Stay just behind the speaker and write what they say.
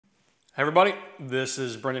Hey everybody, this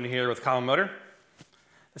is Brendan here with Common Motor.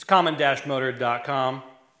 It's common-motor.com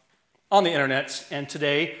on the internet, and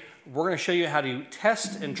today we're going to show you how to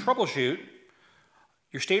test and troubleshoot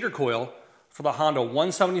your stator coil for the Honda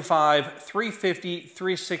 175, 350,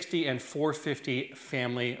 360, and 450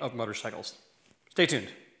 family of motorcycles. Stay tuned.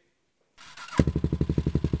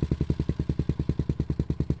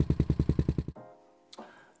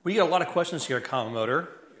 We get a lot of questions here at Common Motor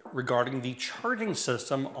regarding the charging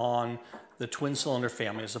system on the twin cylinder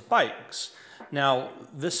families of bikes. Now,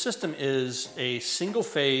 this system is a single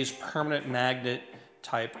phase permanent magnet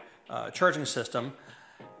type charging system.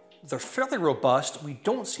 They're fairly robust. We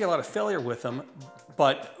don't see a lot of failure with them,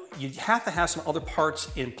 but you have to have some other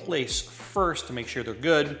parts in place first to make sure they're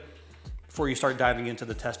good before you start diving into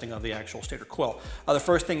the testing of the actual stator coil. The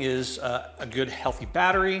first thing is a good healthy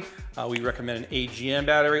battery. We recommend an AGM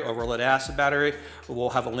battery over a lead acid battery. We'll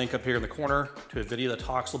have a link up here in the corner to a video that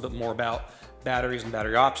talks a little bit more about batteries and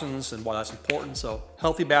battery options and why that's important. So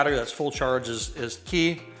healthy battery that's full charge is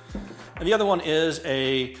key. And the other one is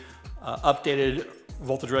a updated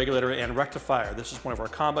voltage regulator and rectifier. This is one of our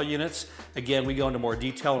combo units. Again, we go into more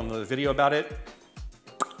detail in the video about it.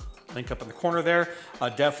 Link up in the corner there.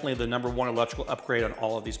 Definitely the #1 electrical upgrade on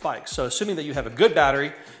all of these bikes. So assuming that you have a good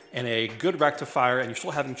battery and a good rectifier and you're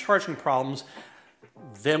still having charging problems,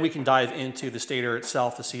 then we can dive into the stator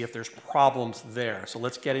itself to see if there's problems there. So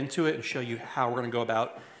let's get into it and show you how we're going to go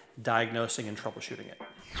about diagnosing and troubleshooting it.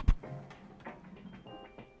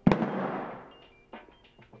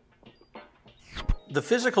 The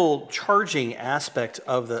physical charging aspect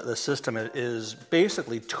of the system is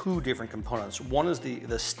basically two different components. One is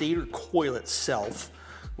the stator coil itself,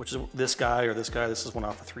 which is this guy or this guy. This is one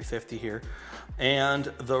off the 350 here. And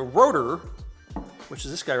the rotor, which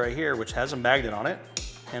is this guy right here, which has a magnet on it,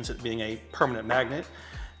 hence it being a permanent magnet.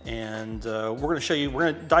 And we're going to show you,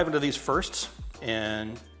 we're going to dive into these first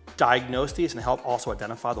and diagnose these and help also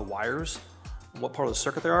identify the wires, what part of the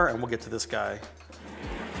circuit there are, and we'll get to this guy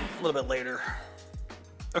a little bit later.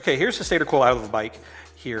 Okay, here's the stator coil out of the bike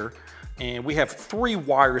here, and we have 3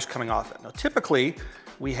 wires coming off it. Now, typically,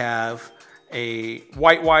 we have a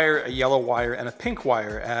white wire, a yellow wire, and a pink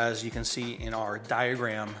wire, as you can see in our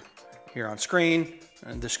diagram here on screen.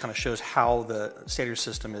 And this kind of shows how the stator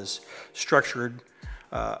system is structured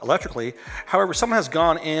electrically. However, someone has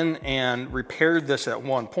gone in and repaired this at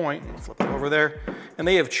one point, flip it over there, and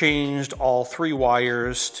they have changed all 3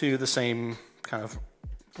 wires to the same kind of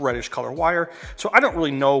reddish color wire. So I don't really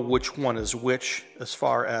know which one is which as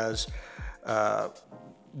far as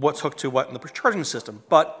what's hooked to what in the charging system,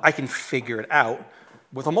 but I can figure it out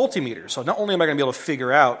with a multimeter. So not only am I going to be able to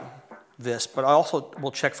figure out this, but I also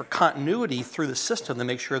will check for continuity through the system to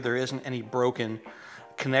make sure there isn't any broken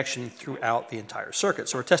connection throughout the entire circuit.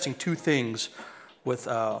 So we're testing 2 things with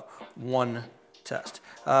one test.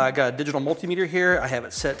 I got a digital multimeter here. I have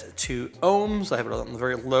it set to ohms. I have it on the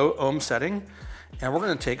very low ohm setting. And we're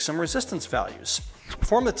going to take some resistance values. To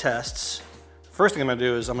perform the tests, first thing I'm going to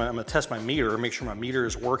do is I'm going to test my meter, make sure my meter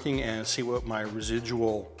is working and see what my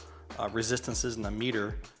residual resistance is in the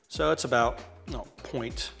meter. So it's about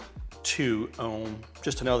 0.2 ohm,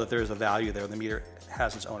 just to know that there's a value there. The meter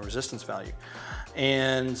has its own resistance value.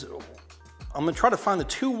 And I'm going to try to find the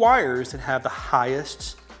 2 wires that have the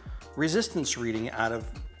highest resistance reading out of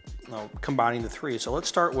combining the 3. So let's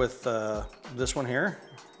start with this one here.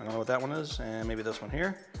 I don't know what that one is, and maybe this one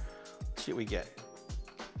here. Let's see what we get.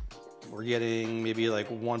 We're getting maybe like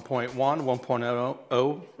 1.1, 1.0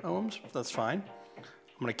 ohms. That's fine.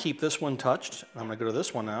 I'm going to keep this one touched. I'm going to go to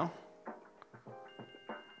this one now.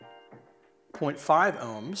 0.5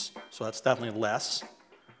 ohms, so that's definitely less.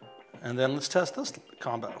 And then let's test this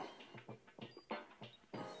combo.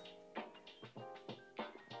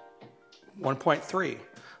 1.3.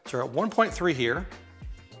 So we're at 1.3 here.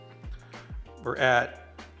 We're at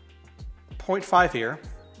 0.5 here,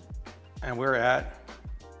 and we're at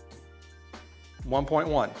 1.1.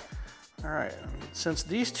 All right, since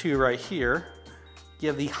these 2 right here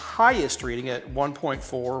give the highest reading at 1.4,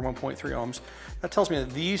 1.3 ohms, that tells me that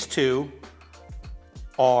these 2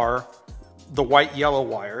 are the white-yellow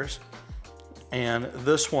wires, and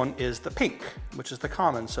this one is the pink, which is the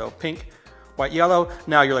common. So pink, white, yellow.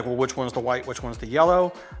 Now you're like, well, which one's the white, which one's the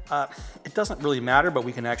yellow? It doesn't really matter, but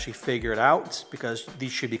we can actually figure it out because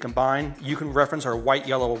these should be combined. You can reference our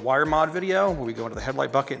white-yellow wire mod video where we go into the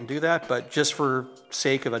headlight bucket and do that, but just for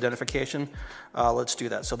sake of identification, let's do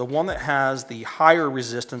that. So the one that has the higher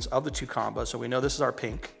resistance of the 2 combos, so we know this is our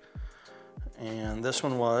pink, and this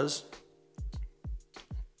one was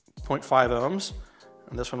 0.5 ohms,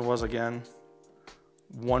 and this one was, again,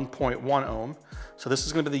 1.1 ohm. So this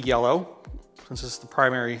is going to be the yellow. since this is the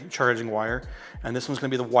primary charging wire, and this one's going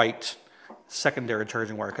to be the white secondary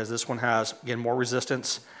charging wire, because this one has, again, more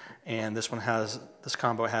resistance, and this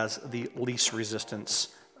combo has the least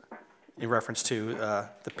resistance in reference to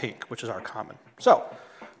the pink, which is our common. So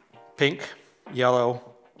pink, yellow,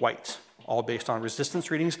 white, all based on resistance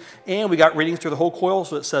readings, and we got readings through the whole coil,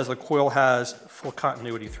 so it says the coil has full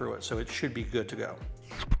continuity through it, so it should be good to go.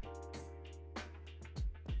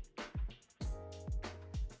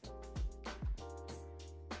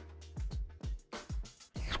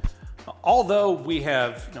 Although we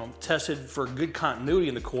have tested for good continuity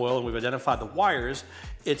in the coil and we've identified the wires,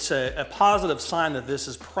 it's a positive sign that this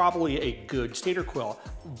is probably a good stator coil,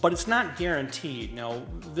 but it's not guaranteed. Now,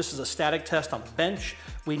 this is a static test on the bench.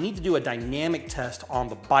 We need to do a dynamic test on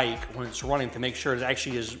the bike when it's running to make sure it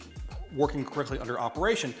actually is working correctly under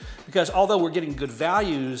operation, because although we're getting good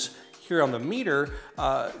values here on the meter,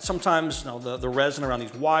 sometimes the resin around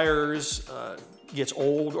these wires gets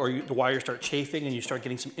old, or the wires start chafing and you start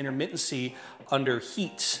getting some intermittency under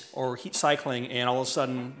heat or heat cycling, and all of a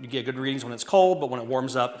sudden you get good readings when it's cold, but when it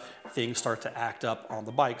warms up, things start to act up on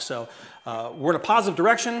the bike. So we're in a positive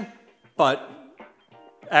direction, but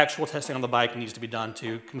actual testing on the bike needs to be done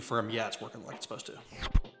to confirm, yeah, it's working like it's supposed to.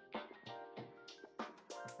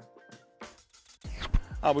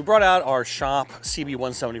 We brought out our shop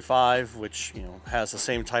CB175, which has the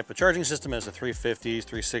same type of charging system as the 350s,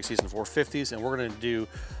 360s, and 450s, and we're going to do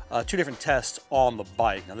two different tests on the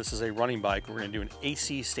bike. Now, this is a running bike. We're going to do an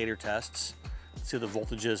AC stator test, see the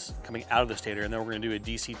voltages coming out of the stator, and then we're going to do a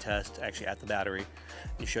DC test actually at the battery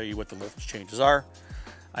and show you what the voltage changes are.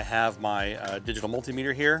 I have my digital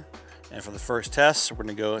multimeter here, and for the first test, we're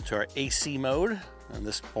going to go into our AC mode. At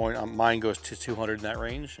this point, mine goes to 200 in that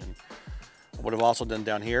range. And what I've also done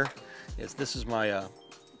down here is this is my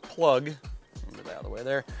plug. Get that out of the way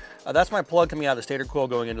there. That's my plug coming out of the stator coil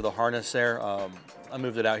going into the harness there. I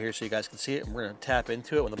moved it out here so you guys can see it, and we're going to tap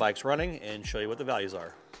into it when the bike's running and show you what the values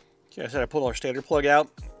are. Okay, I said I pulled our stator plug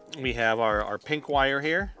out. We have our pink wire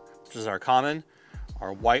here, which is our common,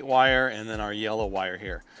 our white wire, and then our yellow wire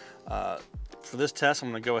here. For this test,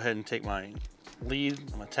 I'm going to go ahead and take my lead.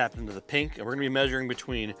 I'm going to tap into the pink, and we're going to be measuring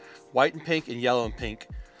between white and pink and yellow and pink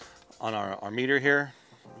on our meter here.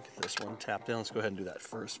 Get this one tapped in. Let's go ahead and do that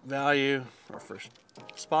first value, our first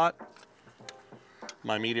spot.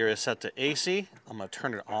 My meter is set to AC. I'm going to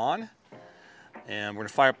turn it on, and we're going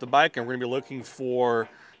to fire up the bike, and we're going to be looking for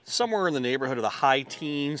somewhere in the neighborhood of the high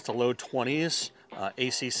teens to low 20s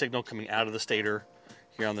AC signal coming out of the stator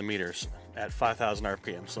here on the meters at 5,000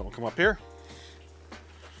 RPM. So we'll come up here,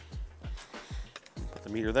 put the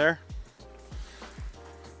meter there,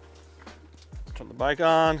 turn the bike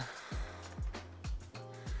on.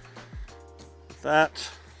 That.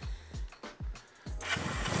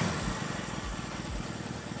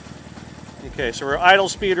 Okay, so we're at idle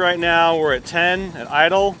speed right now. We're at 10 at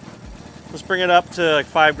idle. Let's bring it up to like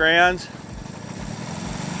 5 grand.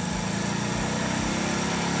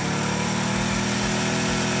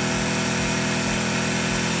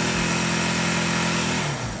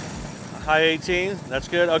 High 18, that's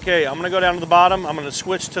good. Okay, I'm gonna go down to the bottom. I'm gonna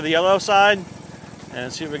switch to the yellow side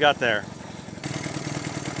and see what we got there.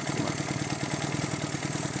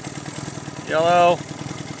 Yellow,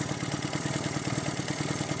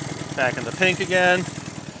 back into pink again.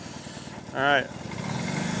 All right.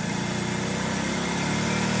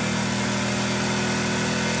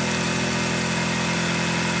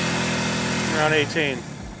 Around 18.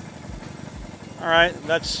 All right,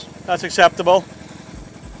 that's acceptable.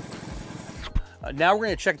 Now we're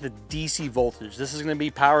going to check the DC voltage. This is going to be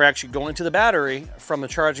power actually going to the battery from the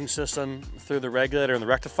charging system through the regulator and the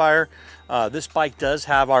rectifier. This bike does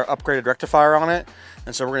have our upgraded rectifier on it,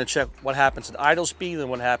 and so we're going to check what happens at idle speed and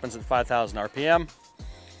what happens at 5,000 RPM.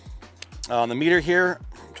 On the meter here,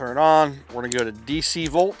 turn it on. We're going to go to DC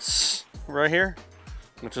volts right here,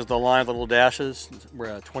 which is the line of the little dashes. We're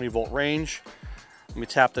at a 20 volt range. Let me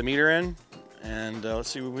tap the meter in, and let's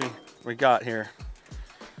see what we got here.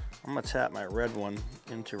 I'm going to tap my red one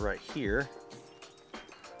into right here,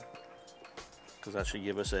 because that should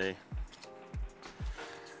give us a...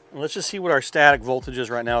 Let's just see what our static voltage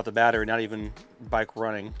is right now at the battery, not even bike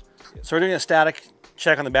running. So we're doing a static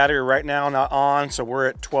check on the battery right now, not on, so we're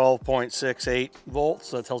at 12.68 volts,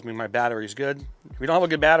 so that tells me my battery's good. If we don't have a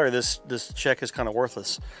good battery, this check is kind of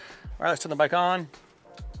worthless. All right, let's turn the bike on.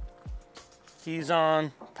 Keys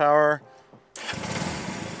on, power.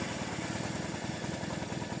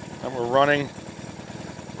 And we're running.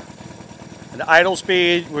 At idle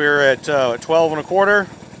speed, we're at 12 and a quarter.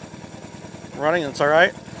 Running, that's all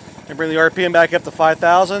right. And bring the RPM back up to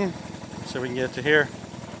 5,000, so we can get to here.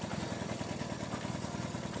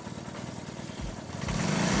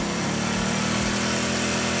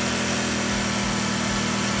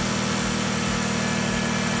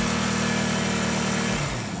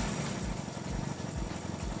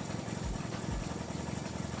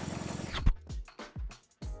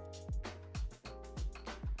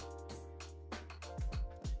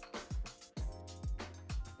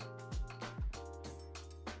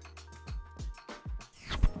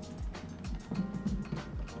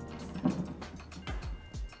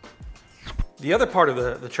 The other part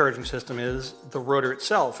of the charging system is the rotor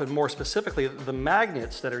itself, and more specifically, the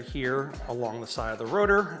magnets that are here along the side of the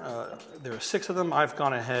rotor. There are 6 of them. I've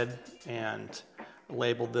gone ahead and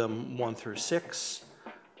labeled them 1 through 6,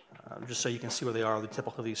 just so you can see where they are. The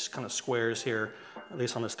typical these kind of squares here, at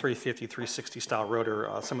least on this 350, 360 style rotor.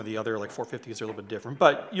 Some of the other like 450s are a little bit different,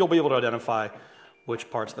 but you'll be able to identify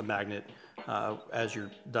which parts of the magnet as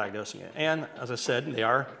you're diagnosing it. And as I said,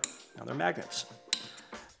 they're magnets.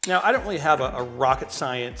 Now, I don't really have a rocket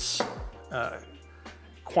science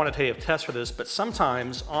quantitative test for this, but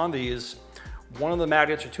sometimes on these, one of the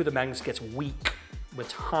magnets or 2 of the magnets gets weak with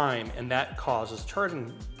time, and that causes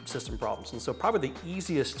charging system problems. And so probably the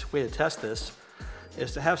easiest way to test this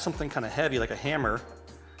is to have something kind of heavy like a hammer,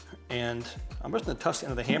 and I'm just going to touch the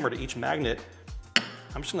end of the hammer to each magnet.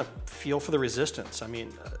 I'm just going to feel for the resistance. I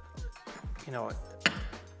mean, you know,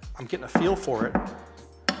 I'm getting a feel for it,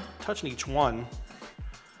 touching each one.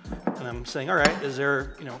 And I'm saying, all right, is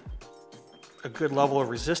there, you know, a good level of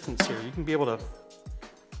resistance here? You can be able to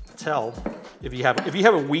tell if you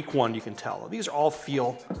have a weak one. You can tell. These all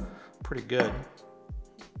feel pretty good,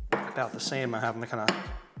 about the same. I have them to kind of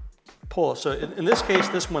pull. So in this case,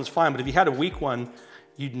 this one's fine. But if you had a weak one,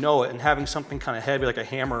 you'd know it. And having something kind of heavy like a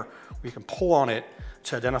hammer, where you can pull on it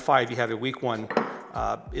to identify if you have a weak one,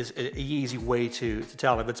 is an easy way to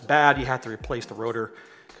tell. If it's bad, you have to replace the rotor,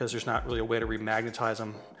 because there's not really a way to remagnetize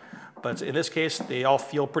them. But in this case, they all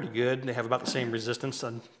feel pretty good. They have about the same resistance.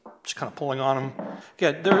 I'm just kind of pulling on them.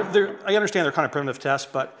 Again, I understand they're kind of primitive tests,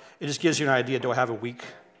 but it just gives you an idea, do I have a weak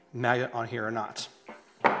magnet on here or not?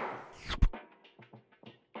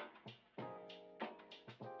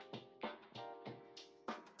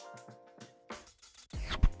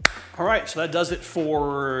 All right, so that does it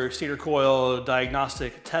for stator coil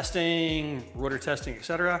diagnostic testing, rotor testing,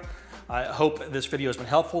 etc. I hope this video has been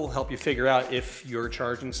helpful, help you figure out if your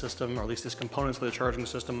charging system, or at least its components of the charging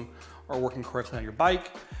system, are working correctly on your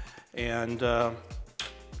bike, and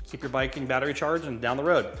keep your bike and battery charged and down the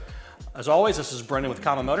road. As always, this is Brendan with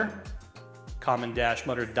Common Motor,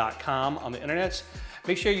 common-motor.com on the internet.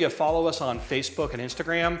 Make sure you follow us on Facebook and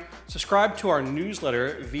Instagram, subscribe to our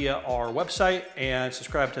newsletter via our website, and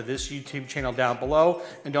subscribe to this YouTube channel down below.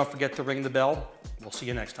 And don't forget to ring the bell. We'll see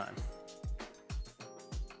you next time.